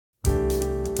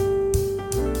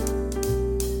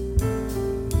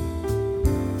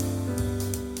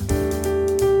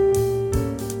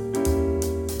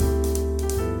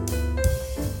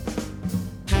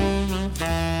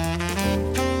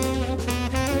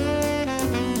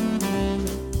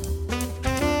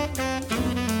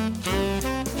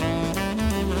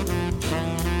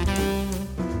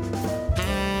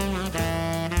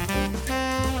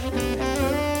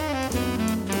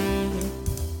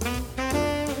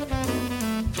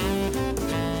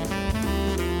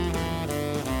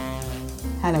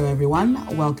Hello,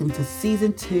 everyone. Welcome to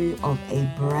season 2 of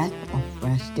A Breath of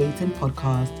Fresh Dating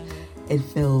podcast. It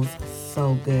feels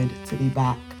so good to be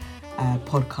back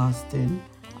podcasting.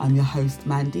 I'm your host,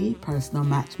 Mandy, personal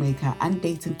matchmaker and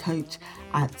dating coach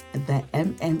at the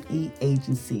MME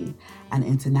Agency, an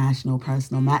international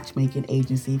personal matchmaking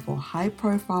agency for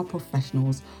high-profile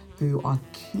professionals who are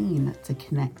keen to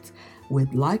connect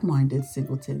with like-minded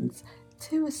singletons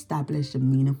to establish a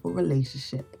meaningful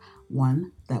relationship,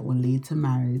 one that will lead to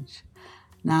marriage.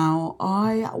 Now,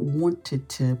 I wanted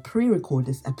to pre-record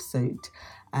this episode,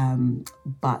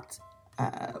 but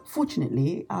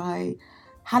fortunately, I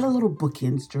had a lot of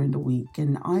bookings during the week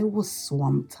and I was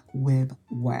swamped with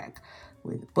work,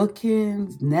 with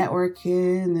bookings,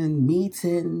 networking and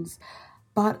meetings.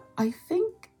 But I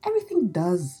think everything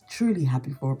does truly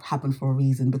happen for a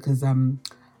reason, because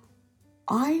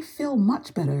I feel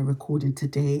much better recording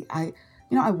today. I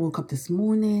woke up this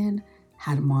morning,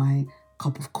 had my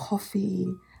cup of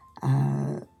coffee,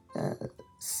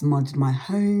 smudged my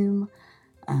home,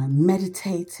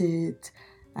 meditated,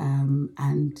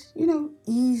 and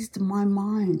eased my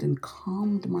mind and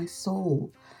calmed my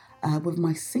soul with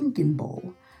my singing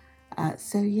bowl. I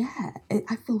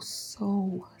feel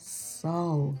so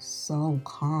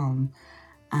calm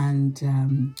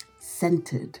and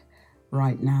centered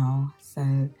right now.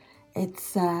 So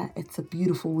it's a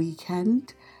beautiful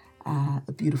weekend,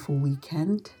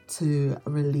 to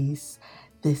release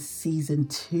this season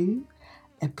 2,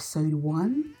 episode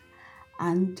 1,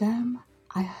 and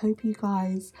I hope you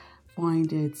guys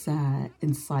find it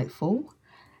insightful.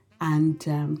 And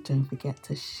don't forget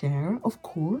to share, of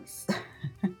course.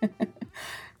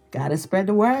 Gotta spread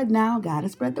the word now. Gotta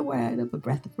spread the word of the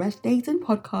Breath of Fresh Dating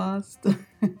podcast.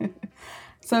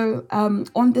 So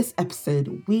on this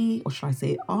episode,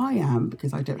 I am,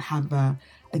 because I don't have a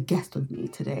guest with me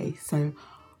today. So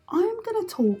I'm going to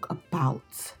talk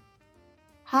about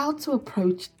how to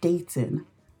approach dating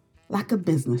like a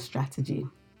business strategy.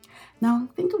 Now,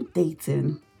 think of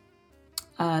dating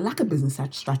like a business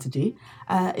strategy.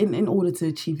 In order to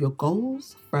achieve your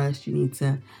goals, first you need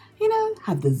to,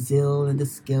 have the zeal and the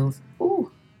skills. Oh,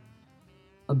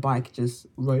 a bike just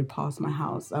rode past my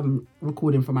house. I'm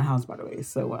recording from my house, by the way.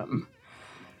 So, I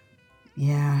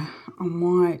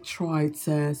might try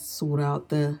to sort out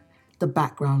the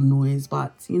background noise.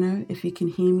 But, if you can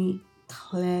hear me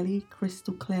clearly,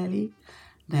 crystal clearly,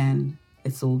 then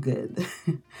it's all good.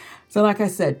 So like I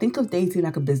said, think of dating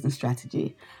like a business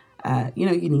strategy.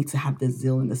 You need to have the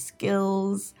zeal and the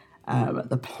skills,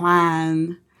 the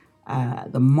plan,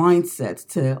 the mindset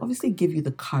to obviously give you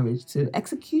the courage to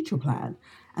execute your plan,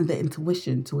 and the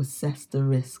intuition to assess the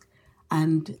risk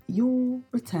and your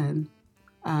return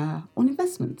on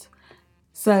investment.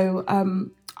 So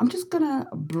I'm just going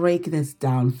to break this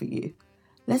down for you.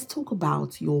 Let's talk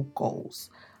about your goals.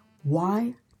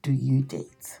 Why do you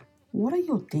date? What are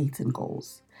your dating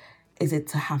goals? Is it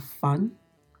to have fun,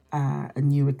 a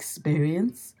new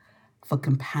experience, for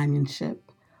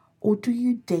companionship, or do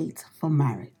you date for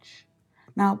marriage?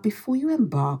 Now, before you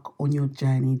embark on your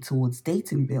journey towards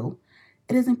Datingville,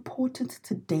 it is important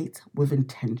to date with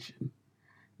intention.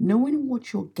 Knowing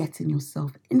what you're getting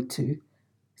yourself into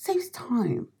saves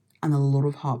time and a lot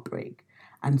of heartbreak,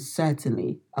 and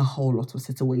certainly a whole lot of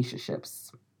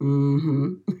situationships.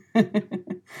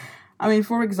 I mean,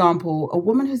 for example, a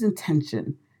woman whose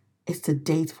intention is to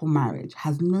date for marriage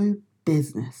has no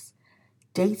business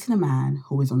dating a man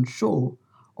who is unsure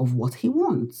of what he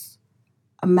wants.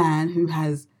 A man who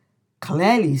has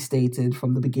clearly stated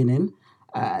from the beginning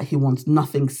he wants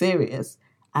nothing serious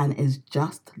and is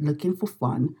just looking for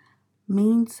fun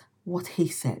means what he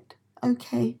said.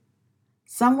 Okay.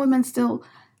 Some women still,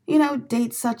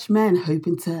 date such men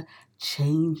hoping to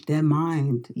change their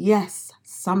mind. Yes,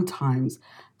 sometimes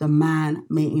the man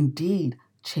may indeed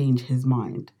change his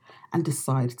mind and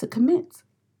decide to commit.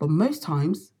 But most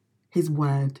times, his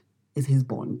word is his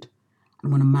bond.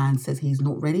 And when a man says he's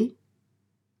not ready,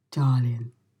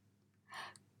 darling,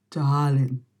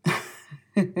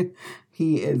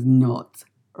 he is not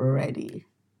ready.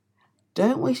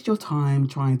 Don't waste your time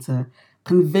trying to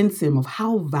convince him of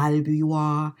how valuable you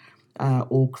are,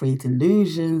 or create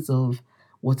illusions of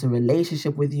what a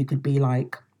relationship with you could be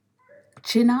like.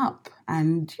 Chin up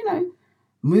and,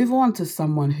 move on to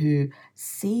someone who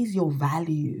sees your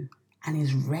value and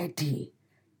is ready,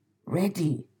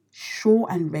 sure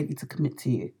and ready to commit to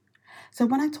you. So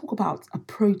when I talk about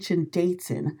approaching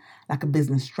dating like a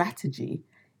business strategy,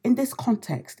 in this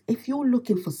context, if you're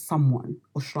looking for someone,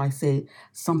 or should I say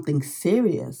something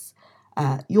serious,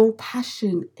 your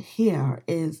passion here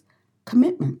is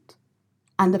commitment.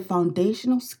 And the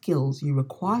foundational skills you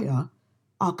require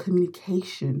are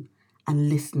communication and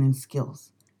listening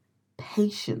skills,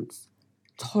 patience,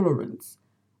 tolerance,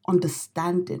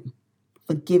 understanding,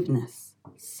 forgiveness,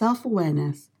 self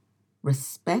awareness,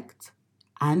 respect,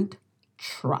 and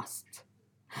trust.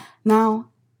 Now,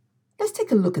 let's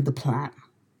take a look at the plan.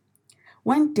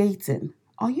 When dating,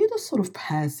 are you the sort of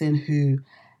person who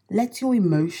lets your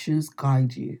emotions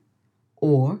guide you?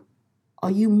 Or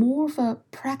are you more of a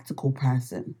practical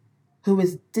person who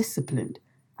is disciplined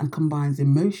and combines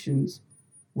emotions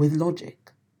with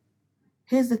logic?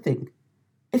 Here's the thing,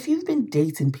 if you've been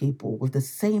dating people with the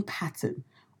same pattern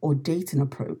or dating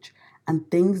approach and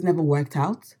things never worked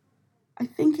out, I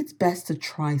think it's best to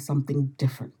try something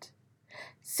different.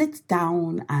 Sit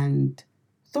down and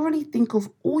thoroughly think of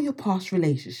all your past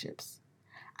relationships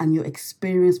and your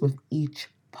experience with each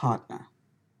partner.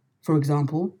 For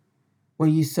example, were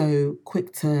you so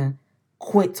quick to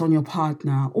quit on your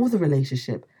partner or the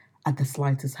relationship at the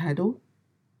slightest hurdle?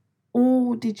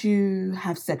 Or did you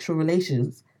have sexual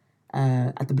relations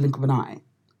at the blink of an eye?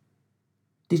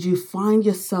 Did you find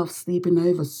yourself sleeping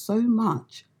over so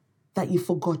much that you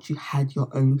forgot you had your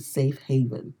own safe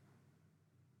haven?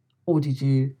 Or did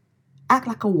you act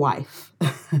like a wife,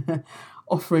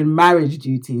 offering marriage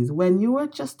duties when you were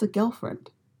just a girlfriend?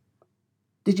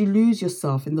 Did you lose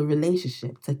yourself in the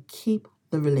relationship to keep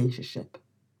the relationship?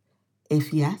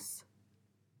 If yes,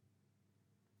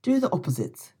 do the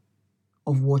opposite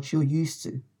of what you're used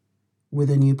to with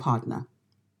a new partner.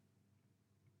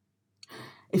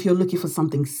 If you're looking for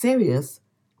something serious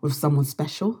with someone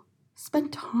special,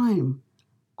 spend time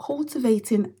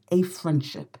cultivating a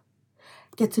friendship.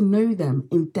 Get to know them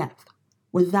in depth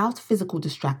without physical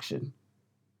distraction.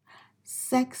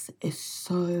 Sex is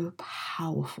so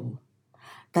powerful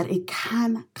that it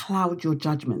can cloud your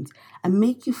judgment and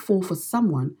make you fall for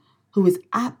someone who is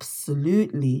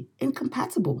absolutely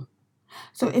incompatible.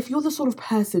 So if you're the sort of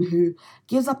person who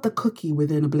gives up the cookie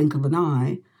within a blink of an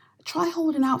eye, try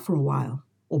holding out for a while.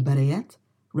 Or better yet,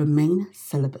 remain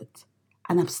celibate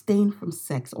and abstain from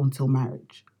sex until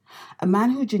marriage. A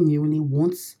man who genuinely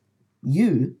wants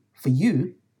you for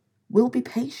you will be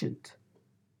patient.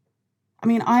 I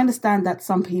mean, I understand that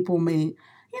some people may,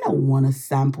 want to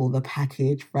sample the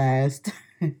package first,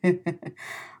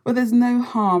 but there's no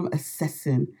harm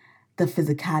assessing the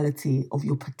physicality of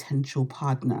your potential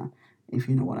partner, if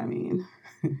you know what I mean.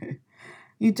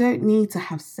 You don't need to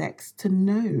have sex to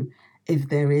know if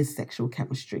there is sexual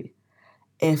chemistry.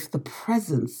 If the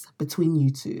presence between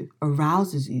you two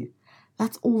arouses you,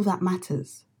 that's all that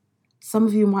matters. Some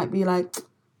of you might be like,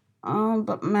 oh,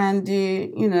 but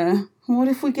Mandy, what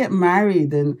if we get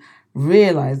married and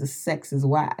realize the sex is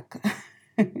whack?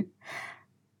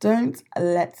 Don't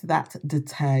let that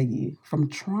deter you from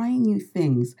trying new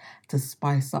things to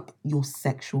spice up your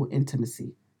sexual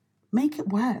intimacy. Make it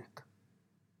work.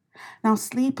 Now,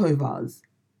 sleepovers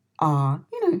are,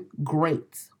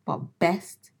 great, but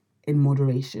best in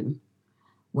moderation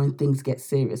when things get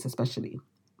serious, especially.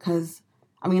 Because,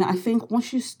 I think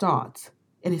once you start,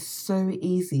 it is so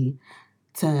easy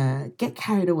to get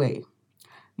carried away.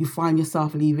 You find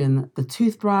yourself leaving the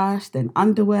toothbrush, then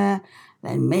underwear,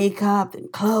 then makeup, then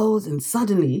clothes, and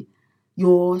suddenly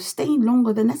you're staying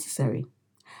longer than necessary.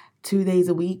 2 days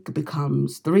a week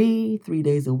becomes 3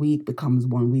 days a week becomes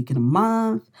 1 week in a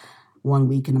month, 1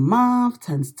 week in a month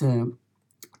turns to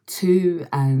 2,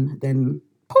 and then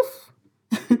poof,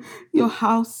 your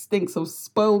house stinks of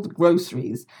spoiled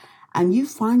groceries, and you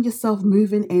find yourself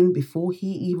moving in before he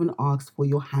even asks for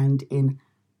your hand in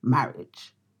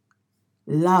marriage.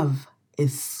 Love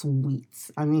is sweet.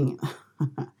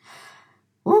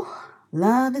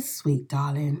 Love is sweet,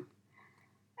 darling.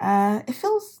 It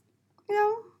feels,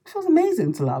 it feels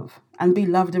amazing to love and be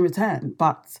loved in return,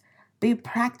 but be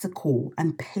practical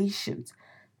and patient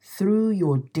through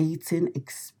your dating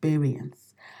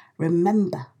experience.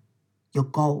 Remember your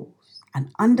goals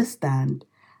and understand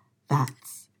that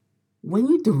when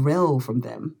you derail from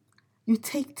them, you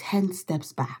take 10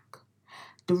 steps back.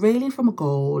 Derailing from a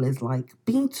goal is like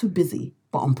being too busy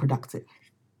but unproductive.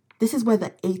 This is where the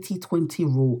 80-20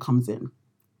 rule comes in.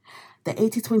 The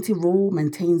 80-20 rule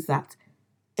maintains that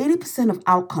 80% of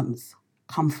outcomes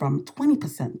come from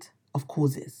 20% of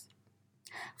causes.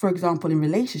 For example, in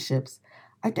relationships,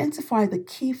 identify the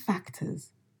key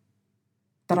factors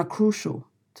that are crucial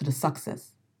to the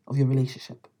success of your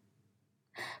relationship.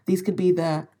 These could be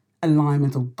the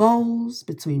alignment of goals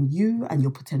between you and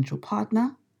your potential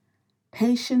partner,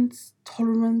 patience,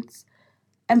 tolerance,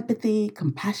 empathy,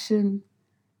 compassion,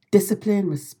 discipline,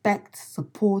 respect,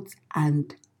 support,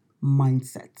 and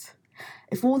mindset.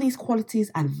 If all these qualities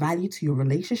add value to your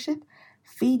relationship,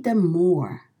 feed them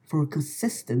more for a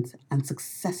consistent and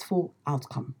successful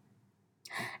outcome.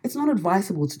 It's not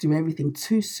advisable to do everything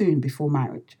too soon before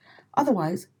marriage.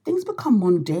 Otherwise, things become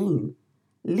mundane.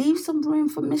 Leave some room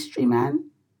for mystery, man.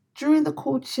 During the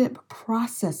courtship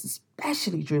process,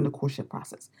 especially during the courtship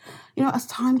process, as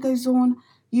time goes on,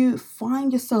 you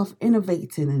find yourself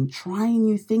innovating and trying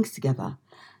new things together.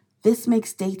 This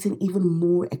makes dating even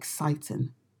more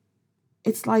exciting.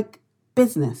 It's like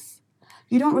business.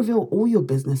 You don't reveal all your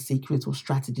business secrets or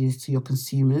strategies to your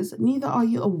consumers, neither are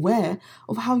you aware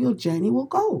of how your journey will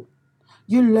go.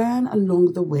 You learn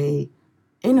along the way,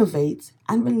 innovate,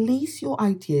 and release your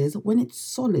ideas when it's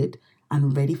solid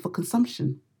and ready for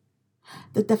consumption.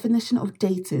 The definition of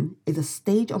dating is a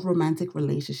stage of romantic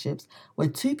relationships where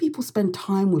two people spend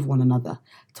time with one another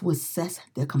to assess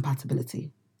their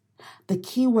compatibility. The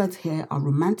key words here are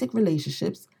romantic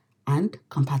relationships and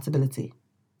compatibility.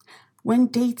 When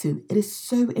dating, it is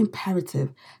so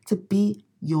imperative to be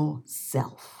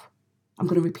yourself. I'm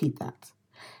going to repeat that.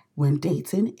 When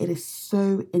dating, it is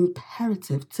so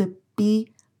imperative to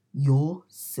be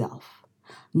yourself,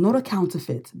 not a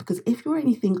counterfeit, because if you're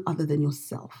anything other than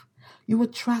yourself, you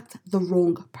attract the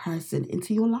wrong person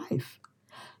into your life.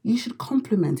 You should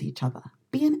complement each other,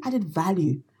 be an added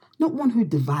value, not one who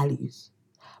devalues.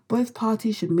 Both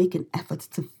parties should make an effort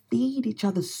to feed each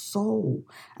other's soul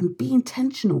and be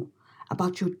intentional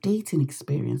about your dating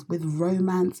experience with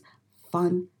romance,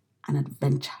 fun, and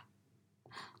adventure.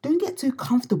 Don't get too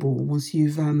comfortable once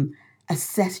you've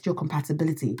assessed your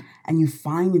compatibility and you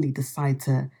finally decide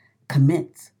to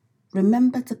commit.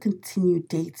 Remember to continue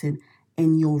dating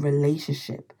in your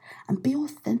relationship and be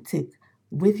authentic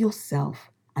with yourself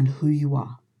and who you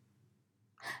are.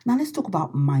 Now let's talk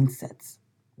about mindsets.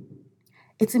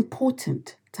 It's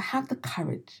important to have the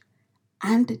courage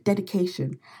and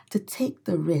dedication to take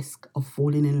the risk of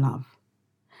falling in love.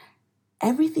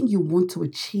 Everything you want to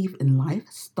achieve in life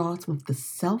starts with the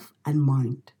self and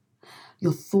mind.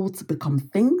 Your thoughts become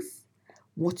things.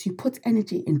 What you put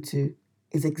energy into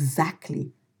is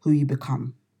exactly who you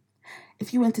become.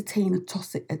 If you entertain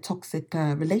a toxic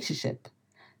relationship,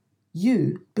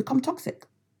 you become toxic.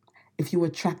 If you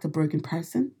attract a broken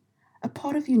person, a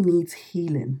part of you needs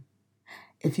healing.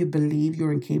 If you believe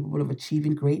you're incapable of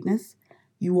achieving greatness,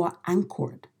 you are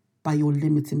anchored by your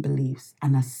limiting beliefs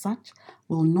and as such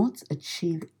will not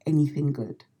achieve anything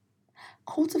good.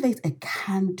 Cultivate a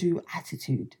can-do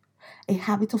attitude, a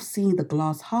habit of seeing the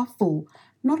glass half full,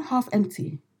 not half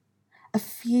empty. A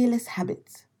fearless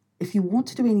habit. If you want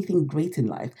to do anything great in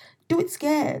life, do it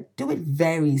scared. Do it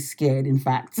very scared, in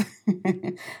fact.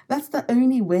 That's the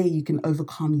only way you can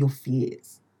overcome your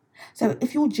fears. So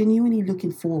if you're genuinely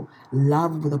looking for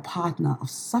love with a partner of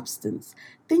substance,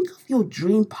 think of your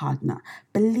dream partner.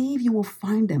 Believe you will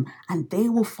find them and they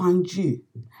will find you.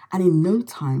 And in no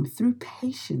time, through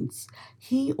patience,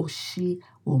 he or she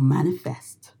will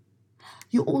manifest.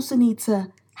 You also need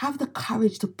to have the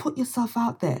courage to put yourself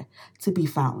out there to be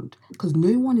found because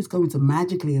no one is going to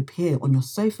magically appear on your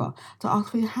sofa to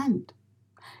ask for your hand.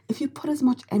 If you put as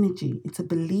much energy into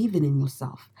believing in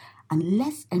yourself and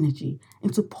less energy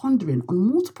into pondering on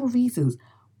multiple reasons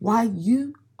why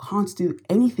you can't do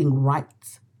anything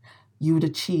right, you would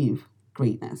achieve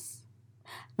greatness.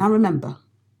 Now remember,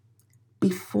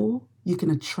 before you can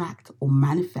attract or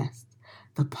manifest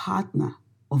the partner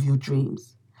of your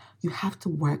dreams, you have to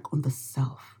work on the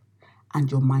self and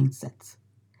your mindset.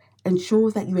 Ensure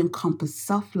that you encompass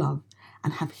self-love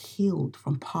and have healed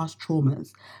from past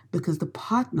traumas because the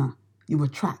partner you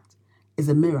attract is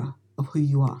a mirror of who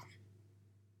you are.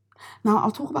 Now, I'll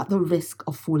talk about the risk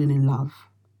of falling in love.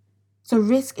 So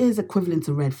risk is equivalent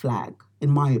to red flag,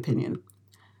 in my opinion.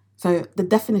 So the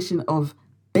definition of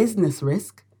business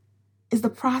risk is the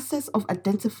process of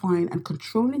identifying and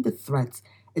controlling the threats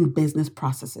in business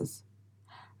processes.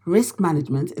 Risk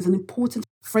management is an important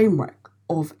framework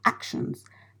of actions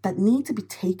that need to be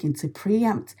taken to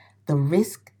preempt the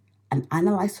risk and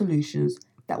analyze solutions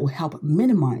that will help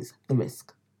minimize the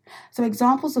risk. So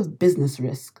examples of business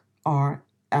risk are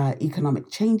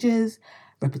economic changes,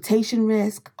 reputation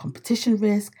risk, competition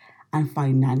risk, and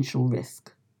financial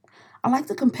risk. I like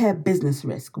to compare business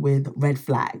risk with red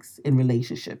flags in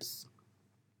relationships.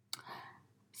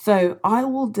 So I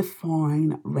will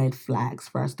define red flags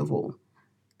first of all.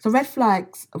 So red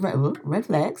flags,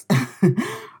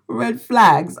 red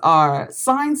flags are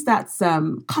signs that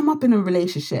come up in a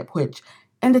relationship which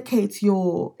indicates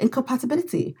your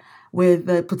incompatibility with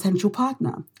a potential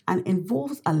partner and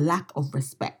involves a lack of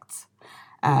respect.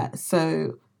 I'll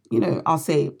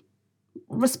say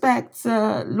respect,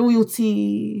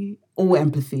 loyalty, or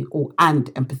empathy,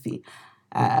 and empathy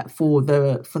for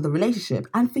the relationship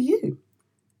and for you.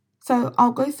 So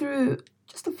I'll go through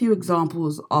just a few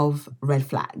examples of red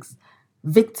flags.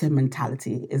 Victim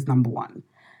mentality is number one.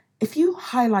 If you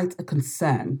highlight a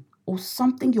concern or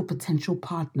something your potential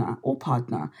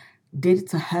partner did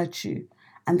to hurt you,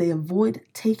 and they avoid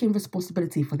taking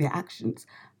responsibility for their actions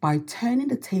by turning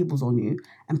the tables on you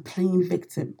and playing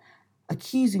victim,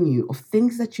 accusing you of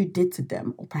things that you did to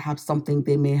them, or perhaps something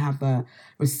they may have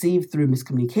received through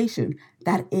miscommunication,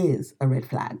 that is a red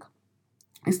flag.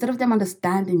 Instead of them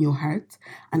understanding your hurt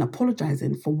and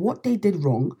apologizing for what they did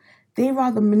wrong, they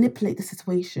rather manipulate the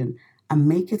situation and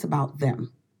make it about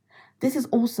them. This is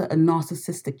also a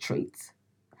narcissistic trait.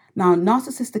 Now,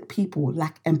 narcissistic people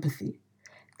lack empathy.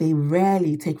 They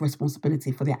rarely take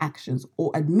responsibility for their actions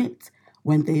or admit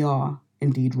when they are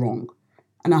indeed wrong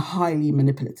and are highly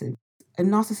manipulative. A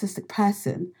narcissistic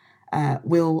person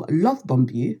will love bomb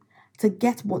you to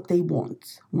get what they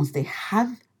want. Once they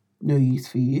have no use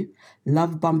for you,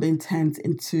 love bombing turns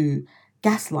into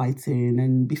gaslighting,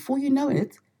 and before you know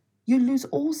it, you lose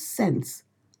all sense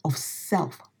of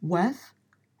self-worth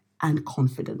and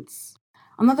confidence.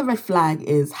 Another red flag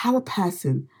is how a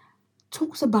person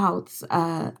talks about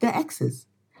their exes.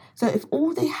 So if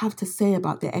all they have to say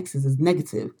about their exes is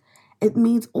negative, it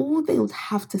means all they would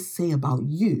have to say about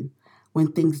you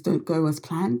when things don't go as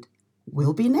planned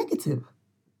will be negative.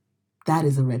 That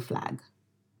is a red flag.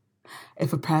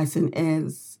 If a person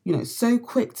is, so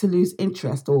quick to lose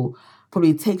interest or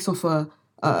probably takes off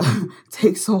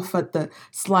takes off at the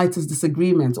slightest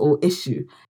disagreement or issue,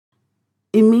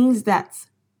 it means that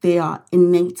they are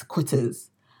innate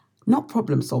quitters, not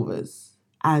problem solvers.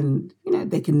 And,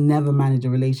 they can never manage a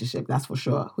relationship, that's for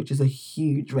sure, which is a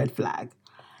huge red flag.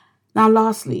 Now,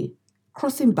 lastly,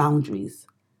 crossing boundaries.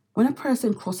 When a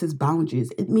person crosses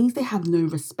boundaries, it means they have no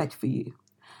respect for you.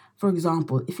 For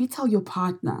example, if you tell your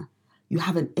partner you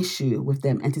have an issue with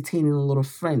them entertaining a lot of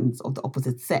friends of the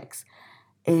opposite sex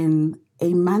in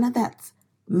a manner that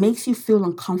makes you feel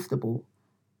uncomfortable,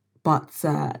 but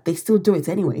they still do it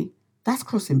anyway, that's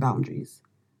crossing boundaries.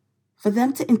 For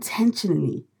them to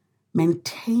intentionally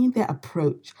maintain their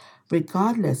approach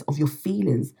regardless of your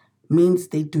feelings means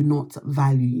they do not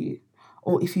value you.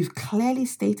 Or if you've clearly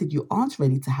stated you aren't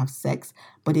ready to have sex,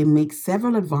 but they make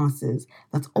several advances,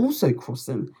 that's also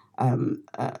crossing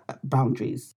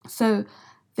boundaries. So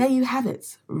there you have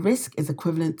it. Risk is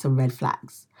equivalent to red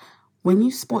flags. When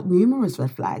you spot numerous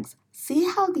red flags, see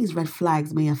how these red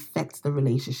flags may affect the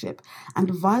relationship and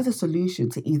devise a solution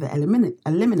to either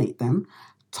eliminate them,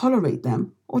 tolerate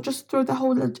them, or just throw the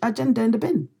whole agenda in the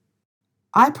bin.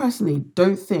 I personally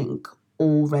don't think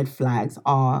all red flags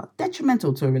are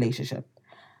detrimental to a relationship.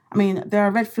 I mean, there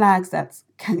are red flags that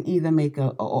can either make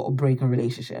or break a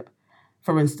relationship.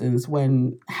 For instance,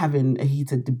 when having a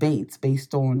heated debate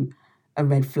based on a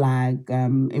red flag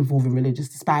involving religious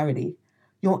disparity,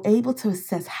 you're able to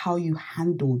assess how you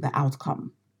handle the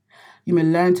outcome. You may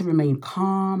learn to remain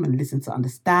calm and listen to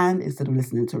understand instead of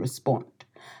listening to respond.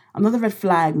 Another red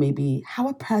flag may be how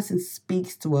a person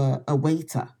speaks to a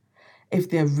waiter. If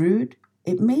they're rude,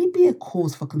 it may be a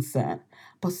cause for concern,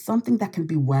 but something that can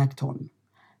be worked on.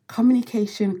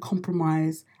 Communication,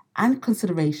 compromise, and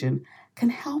consideration can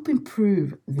help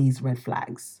improve these red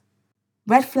flags.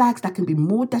 Red flags that can be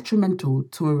more detrimental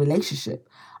to a relationship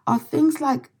are things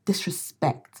like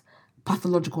disrespect,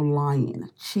 pathological lying,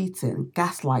 cheating,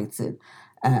 gaslighting,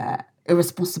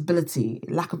 irresponsibility,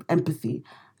 lack of empathy,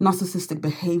 narcissistic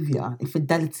behavior,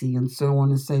 infidelity, and so on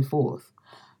and so forth.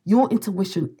 Your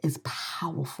intuition is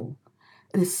powerful.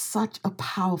 It is such a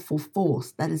powerful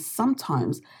force that is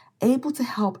sometimes able to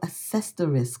help assess the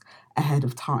risk ahead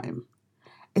of time.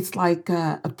 It's like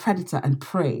a predator and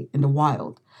prey in the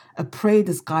wild. A prey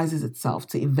disguises itself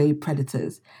to evade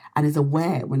predators and is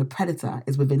aware when a predator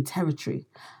is within territory.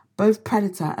 Both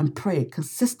predator and prey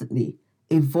consistently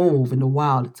evolve in the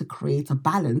wild to create a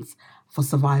balance for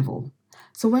survival.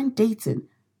 So when dating,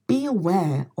 be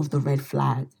aware of the red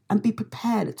flag and be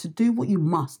prepared to do what you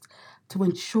must to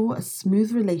ensure a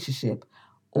smooth relationship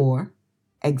or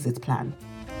exit plan.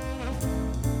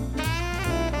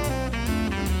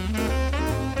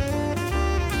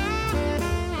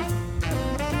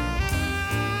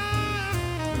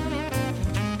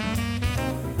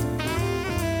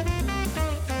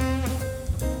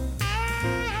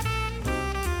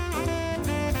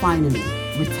 Finally,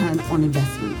 return on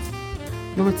investment.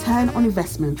 Your return on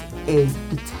investment is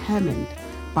determined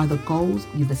by the goals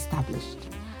you've established.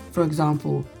 For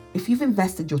example, if you've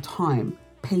invested your time,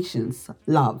 patience,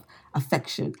 love,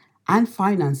 affection, and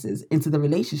finances into the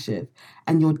relationship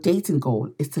and your dating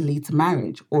goal is to lead to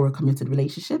marriage or a committed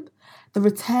relationship, the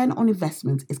return on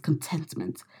investment is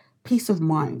contentment, peace of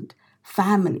mind,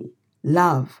 family,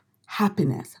 love,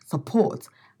 happiness, support,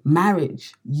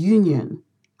 marriage, union,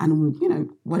 and,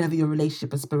 whatever your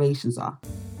relationship aspirations are.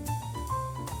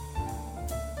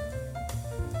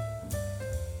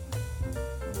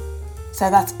 So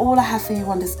that's all I have for you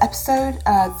on this episode.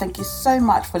 Thank you so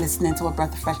much for listening to A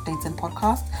Breath of Fresh Dating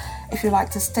podcast. If you'd like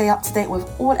to stay up to date with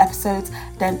all episodes,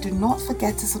 then do not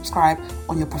forget to subscribe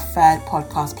on your preferred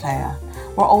podcast player.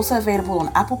 We're also available on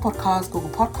Apple Podcasts, Google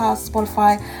Podcasts,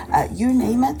 Spotify, you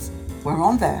name it, we're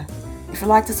on there. If you'd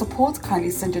like to support,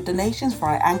 kindly send your donations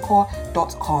via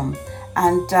anchor.com.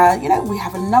 And, we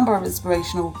have a number of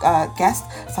inspirational guests,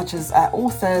 such as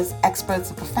authors, experts,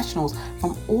 and professionals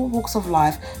from all walks of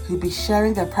life who'll be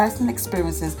sharing their personal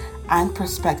experiences and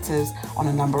perspectives on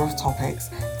a number of topics.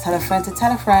 Tell a friend to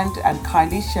tell a friend and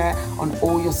kindly share on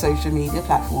all your social media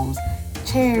platforms.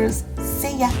 Cheers.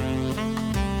 See ya.